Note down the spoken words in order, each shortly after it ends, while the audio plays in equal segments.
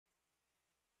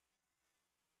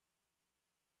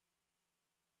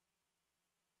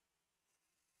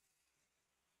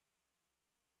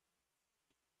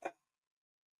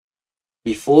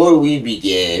Before we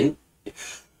begin,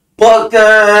 Booker,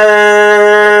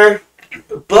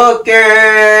 Booker,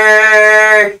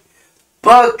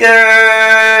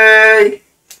 Booker,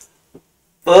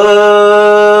 Booker,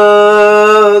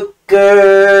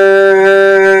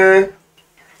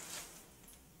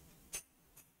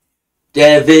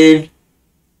 Devin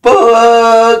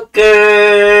Booker.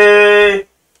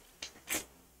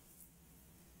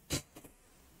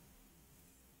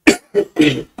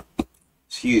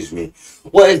 Excuse me.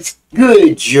 What's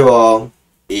good, y'all?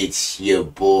 It's your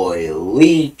boy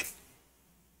Leek,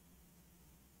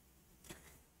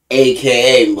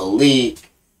 aka Malik,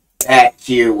 back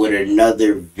here with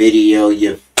another video.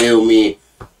 You feel me?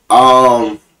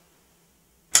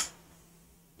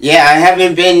 Yeah, I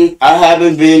haven't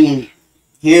been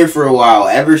here for a while.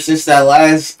 Ever since that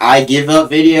last I Give Up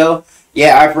video.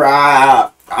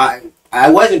 Yeah,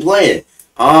 I wasn't playing.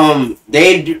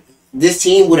 This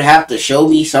team would have to show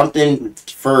me something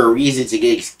for a reason to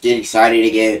get excited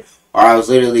again, or I was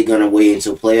literally gonna wait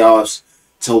until playoffs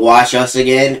to watch us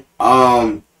again.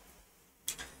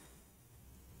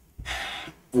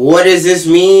 What does this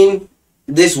mean?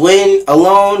 This win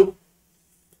alone?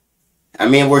 I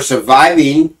mean, we're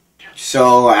surviving,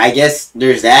 so I guess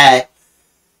there's that.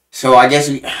 So I guess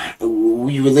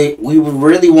we really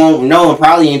won't know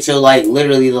probably until like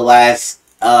literally the last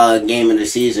game of the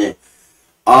season.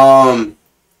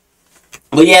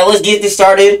 But yeah, let's get this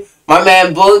started. My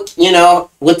man Book, you know,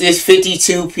 with this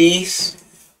 52 piece,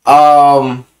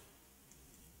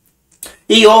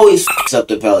 he always fucks up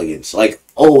the Pelicans, like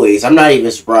always. I'm not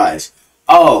even surprised.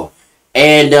 Oh,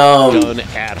 and done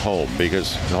at home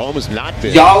because home is not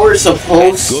big. Y'all were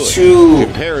supposed to.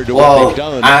 Well,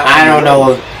 I don't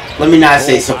know. Let me not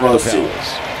say supposed to.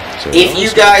 If you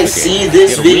guys see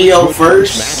this video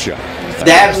first,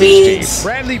 that means,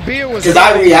 because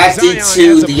I reacted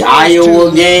to the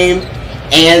Iowa game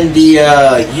and the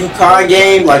UConn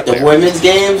game, like the women's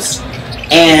games,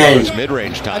 and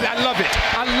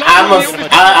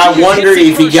I wonder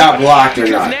if he got blocked or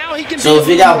not. So if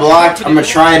he got blocked, I'm gonna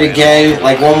try it again,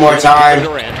 like one more time,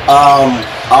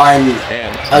 on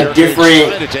a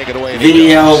different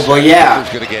video. But yeah.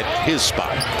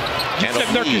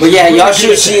 But yeah, y'all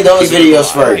should see those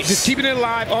videos first. Just keeping it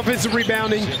alive, offensive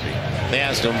rebounding.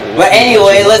 But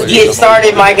anyway, let's get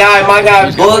started, my guy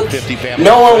Book.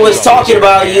 No one was talking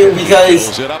about you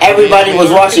because everybody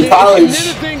was watching college,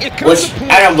 which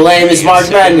I don't blame. It's March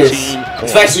Madness,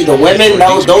 especially the women.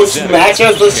 Those two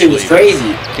matchups, this shit was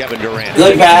crazy.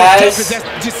 Good pass.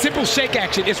 Just simple shake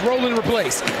action. It's roll and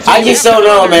replace. I just don't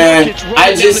know, man.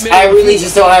 I really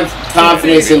just don't have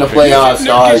confidence in the playoffs,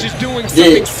 dog.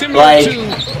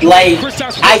 Like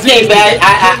I came back.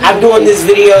 I'm doing this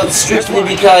video strictly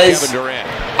because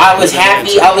I was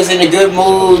happy. I was in a good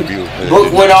mood.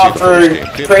 Book went off for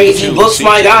crazy. Book's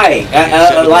my guy.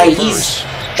 Like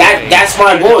that's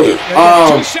my boy.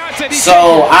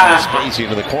 So I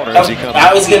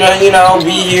was gonna, you know, be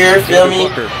here, feel me?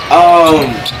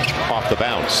 Off the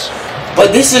bounce.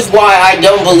 But this is why I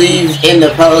don't believe in the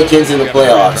Pelicans in the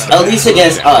playoffs, at least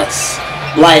against us.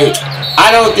 Like, I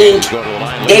don't think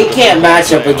they can't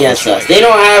match up against us. They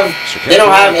don't have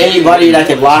anybody that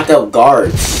can lock up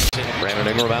guards. Brandon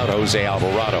Ingram out, Jose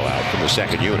Alvarado out from the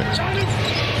second unit.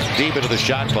 Deep into the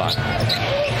shot clock.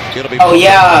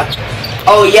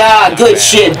 Oh yeah, good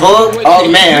shit, Book. Oh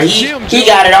man, he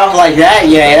got it off like that.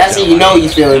 Yeah, that's how you know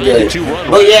he's feeling good.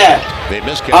 But yeah,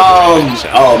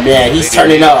 oh man, he's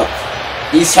turning up.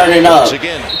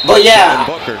 But yeah,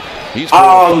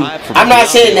 I'm not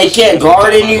saying they can't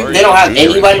guard any. They don't have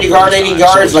anybody to guard any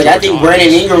guards. Like, I think Brandon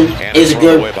Ingram is a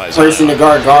good person to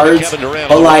guard guards.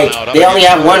 But like, they only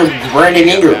have one Brandon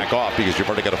Ingram.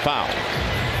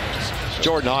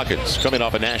 Jordan Hawkins coming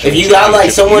off a national. If you got like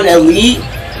someone elite,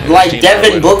 like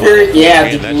Devin Booker,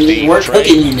 yeah, we're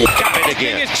cooking you, Nick.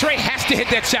 Trey has to hit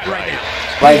that shot right now.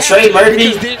 Like Trey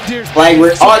Murphy, like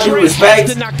with all due respect,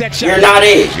 you're not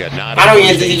it. I don't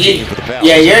even think you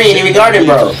ain't even guarding,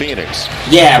 bro.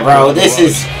 Yeah, bro, this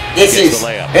is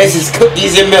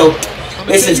cookies and milk.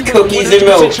 This is cookies and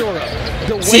milk.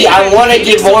 See, I want to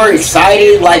get more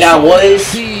excited like I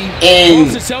was in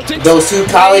those two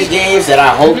college games that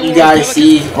I hope you guys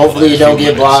see. Hopefully you don't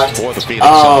get blocked.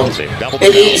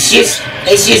 It's just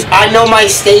I know my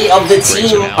state of the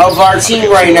team, of our team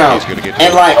right now,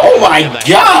 and like, oh my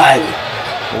god,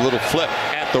 a little flip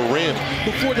at the rim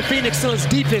before the Phoenix Suns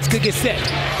defense could get set.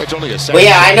 It's only a second. But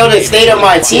yeah, I know the state of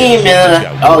my team, man.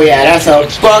 Oh yeah, that's a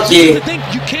bucket.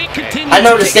 I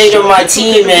know the state of my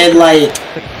team, man. Like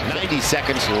 90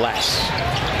 seconds less.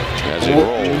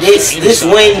 this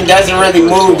win doesn't really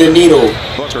move the needle.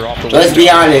 Let's be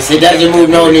honest, it doesn't move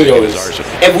no needles.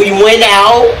 If we win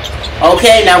out,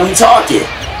 okay, now we talking.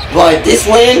 But this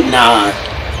win, nah.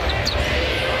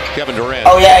 Kevin Durant.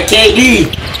 Oh yeah,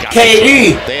 KD.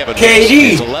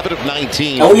 He's 11 of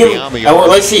 19.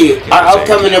 Let's see. Our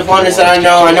upcoming opponents that I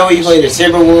know we played the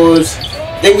Timberwolves.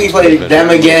 I think we played them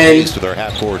again. Into the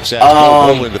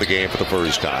game for the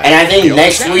first time. And I think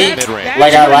next week,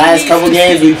 like our last couple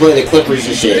games, we play the Clippers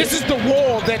and shit. This is the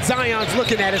wall that Zion's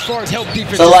looking at as far as help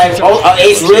defense. So like,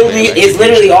 it's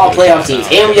literally all playoff teams,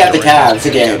 and we got the Cavs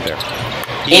again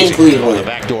in Cleveland. The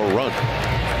backdoor run.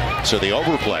 So the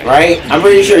overplay. Right? I'm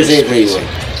pretty sure it's in Cleveland.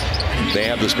 They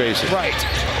have the spacing. Right.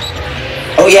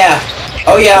 Oh yeah.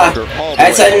 Oh yeah.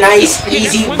 That's a nice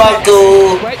easy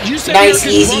buckle. Nice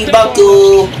easy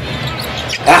buckle.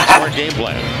 Game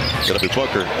plan. Gonna be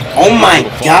Booker. Oh my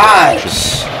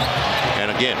gosh.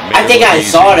 And again, I think I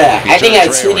saw that. I think I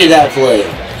tweeted that play.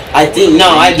 I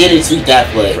didn't tweet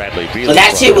that play. But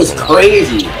that shit was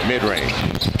crazy. Mid-range.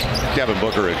 Devin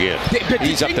Booker again.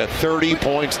 He's up to 30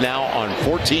 points now on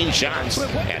 14 shots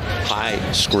and high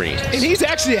screens. And he's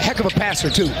actually a heck of a passer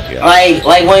too. Yeah. Like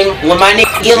when my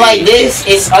nigga get like this,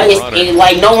 it's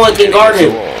like no one can guard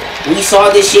him. We saw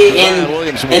this shit in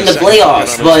the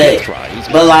playoffs,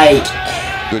 but like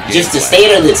just the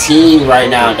state of the team right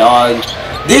now, dog.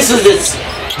 This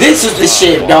is the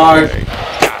shit, dog.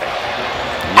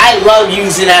 I love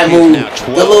using that move.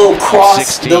 The little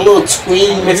cross, the little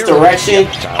tween misdirection.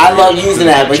 I love using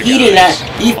that, but he didn't have,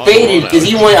 he faded because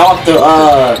he went off the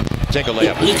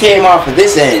he came off of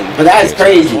this end. But that's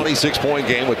crazy. 26-point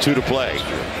game with 2 to play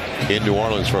in New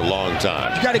Orleans for a long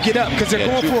time. You got to get up because they're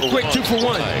going for a quick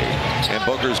 2-for-1. And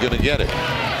Booker's going to get it.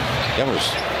 That was.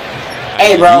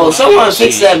 Hey, bro, someone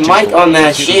fix that mic on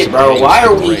that shit, bro. Why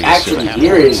are we actually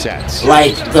hearing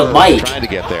like the mic? Trying to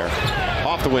get there.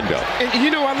 The window. And you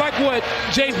know, I like what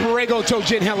James Borrego told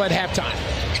Jen Hell at halftime.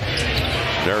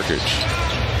 Nurkic.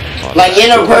 Like in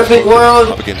a perfect world,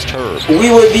 up against Herb. We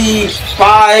would be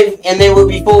 5 and they would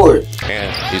be 4.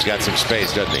 And he's got some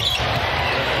space, doesn't he?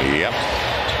 Yep.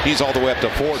 He's all the way up to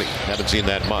 40. Haven't seen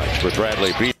that much with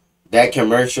Bradley Beal. That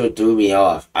commercial threw me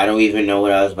off. I don't even know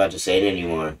what I was about to say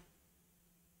anymore.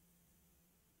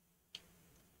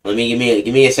 Let me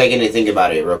give me a second to think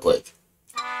about it real quick.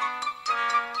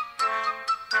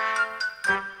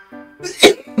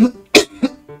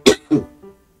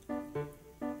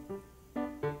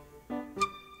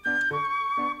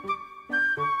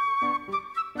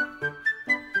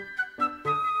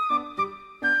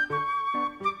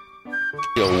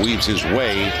 Weaves his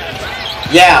way.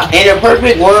 Yeah, in a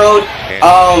perfect world,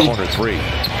 corner 3.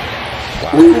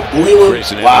 we would.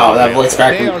 Wow, that voice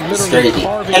crack was crazy.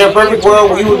 In a perfect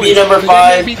world, we would be number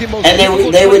 5, and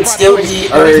they would still be,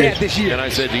 and I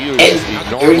said to you,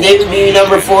 they would be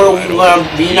number 4. We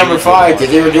would be number 5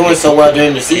 because they were doing so well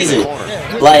during the season.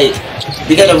 Like,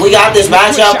 because if we got this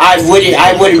matchup, I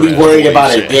wouldn't be worried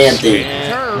about a damn thing.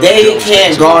 They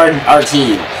can't guard our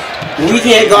team. We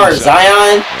can't guard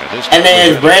Zion, and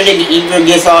then Brandon Ingram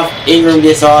gets off.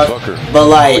 But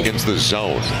like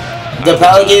the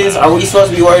Pelicans, are we supposed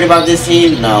to be worried about this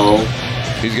team? No.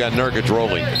 He's got Nurkic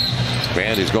rolling.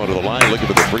 Man, he's going to the line looking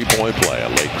for the 3-point play. A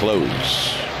late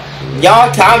close.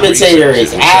 Y'all commentator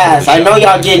is ass. I know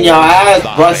y'all getting y'all ass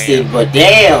busted, but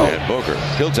damn. And Booker,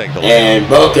 he'll take the and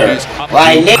Booker,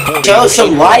 like Nick, show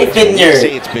some life in there.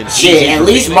 Shit, at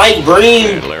least Mike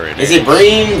Breen. Is it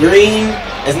Green?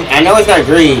 I know it's not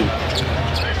Green.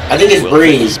 I think it's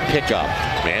Breen. Pick up,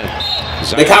 man.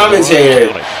 The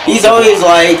commentator, he's always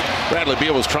like, Bradley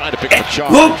Beal was trying to pick up a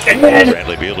charge.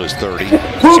 Bradley Beal is 30.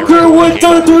 Booker with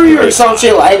the 3 or some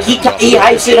shit. Like he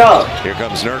hypes it up. Here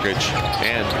comes Nurkic,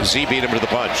 and Z beat him to the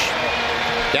punch.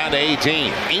 Down to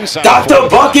 18. Inside. Got the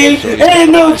bucket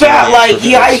and the fat. Like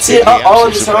he hypes it up all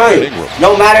the time.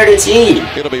 No matter the team.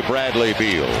 It'll be Bradley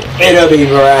Beal. It'll be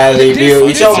Bradley Beal.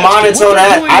 You so monotone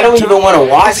that I don't even want to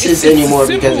watch this anymore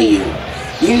because of you.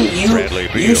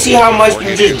 You see how much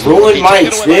you just ruined my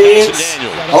experience?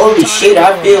 Holy shit,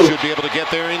 I feel. Should be able to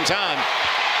get there in time.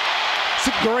 It's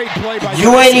a great play by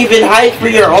you ain't even hyped for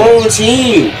your own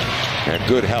team. And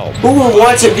good help. Who would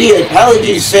want to be a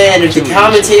Pelicans fan if the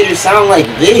commentators sound like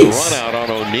this? Run out on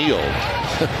O'Neal.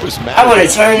 I want to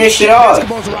turn this shit off.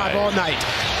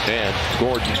 And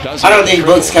Gordon does. I don't think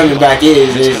Book's coming back in,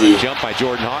 is he? Jump by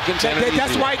Jordan Hawkins.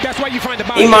 That's why you find the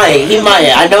He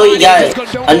might. I know he got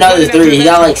another 3. He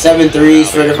got like 7 threes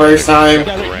for the first time. You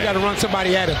got to run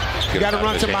somebody at him. You got to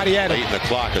run somebody at him. Late in the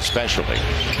clock, especially.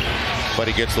 But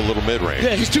he gets the little mid-range.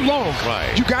 Yeah, he's too long.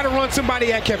 Right. You got to run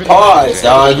somebody at Kevin. Pause,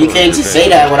 dog. You can't just say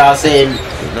that without saying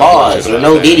pause or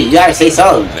no Diddy. You got to say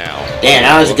something. Now, Damn,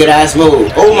 that was a good ass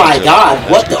move. Oh my God,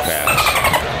 what the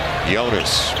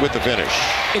Jonas with the finish.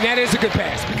 And that is a good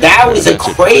pass. That was a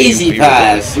crazy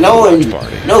pass. No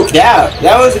cap.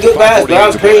 That was a good pass, but that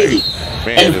was crazy.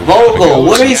 And Vogel,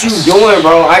 what is you doing,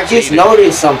 bro? I just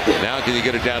noticed something. Now can you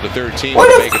get it down to 13? Where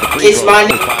the f is my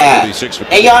nigga at?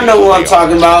 And y'all know who I'm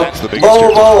talking about.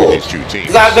 Vogel.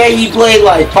 Because I bet he played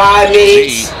like 5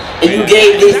 minutes. And you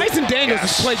gave this. Dyson Daniels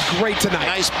has played great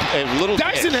tonight.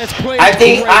 Dyson has played. I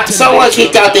think someone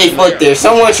kicked out their foot there.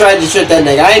 Someone tried to trip that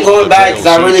nigga. I ain't going back because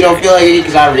I really don't feel like it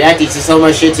because I reacted to so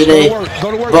much shit today.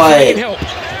 Go to work. But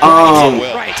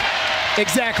right,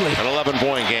 exactly. An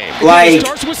 11-point game. Like,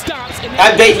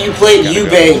 I bet you played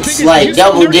Eubanks like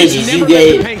double digits. You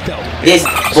gave this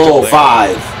bull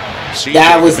 5.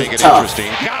 That was tough.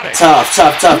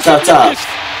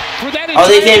 Tough. Oh,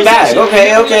 they came back.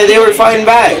 Okay, they were fighting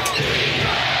back.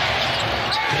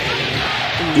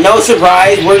 No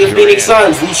surprise, we're the Phoenix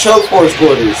Suns. We choke fourth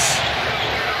quarters.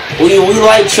 We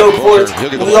like choke fourth.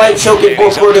 We like choking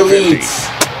fourth quarter leads.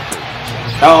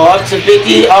 Oh, up to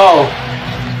 50. Oh,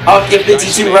 up to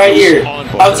 52 right here.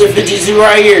 Up to 52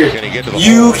 right here.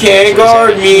 You can't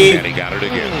guard me.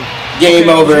 Game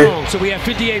over. So we have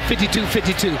 58, 52,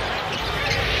 52.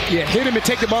 Yeah, hit him and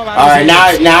take the ball out. All right, now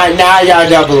y'all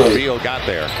doubling. Got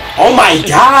there. Oh my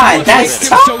God, that's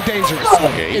tough. So dangerous.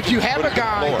 If you have a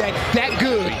guy that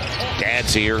good.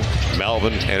 Dad's here,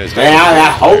 Melvin, and his man.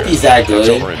 I hope he's that good.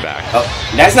 That's over and back. Oh,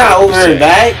 that's not over and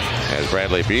back. As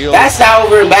Bradley Beal. That's not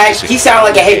over and back. He sound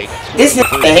like a hate. This is a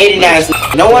hating ass.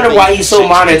 No wonder why he's so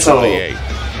monotone.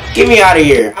 Get me out of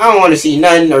here. I don't want to see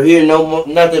nothing or hear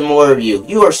nothing more of you.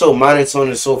 You are so monotone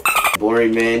and so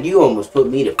boring, man. You almost put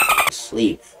me to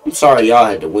sleep. I'm sorry y'all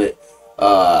had to win.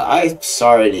 I'm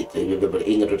sorry that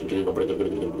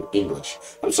English.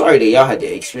 I'm sorry that y'all had to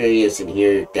experience and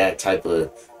hear that type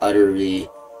of utterly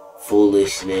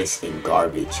foolishness and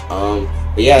garbage.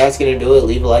 But yeah, that's gonna do it.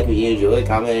 Leave a like if you enjoyed.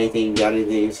 Comment anything, got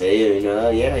anything to say. You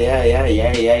know, yeah.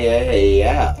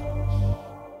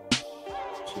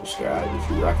 Subscribe if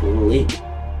you rock with the league.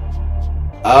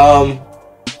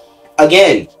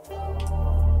 Again,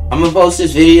 I'm gonna post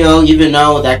this video even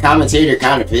though that commentator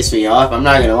kind of pissed me off. I'm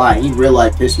not gonna lie, he real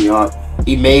life pissed me off.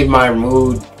 He made my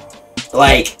mood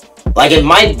like if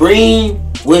Mike Breen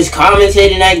was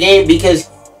commentating that game, because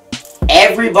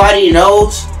everybody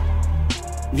knows,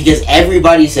 because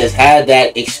everybody has had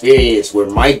that experience where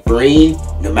Mike Breen,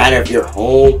 no matter if you're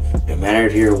home, no matter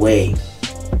if you're away,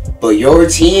 but your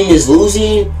team is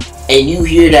losing and you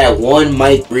hear that one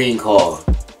Mike Breen call.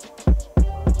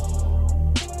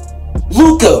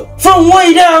 Luka from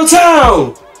way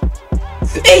downtown.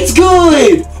 It's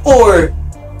good. Or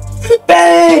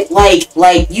bad.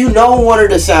 Like you know one of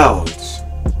the sounds.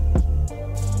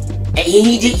 And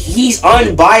he's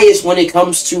unbiased when it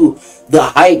comes to the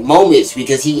hype moments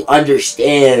because he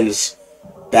understands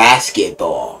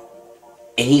basketball.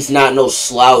 And he's not no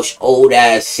slouch, old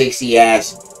ass, 60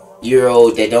 ass year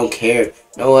old that don't care.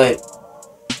 You know what?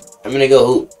 I'm gonna go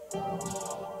hoop.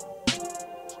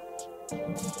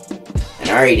 And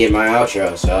I already did my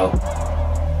outro, so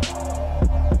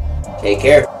take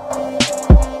care.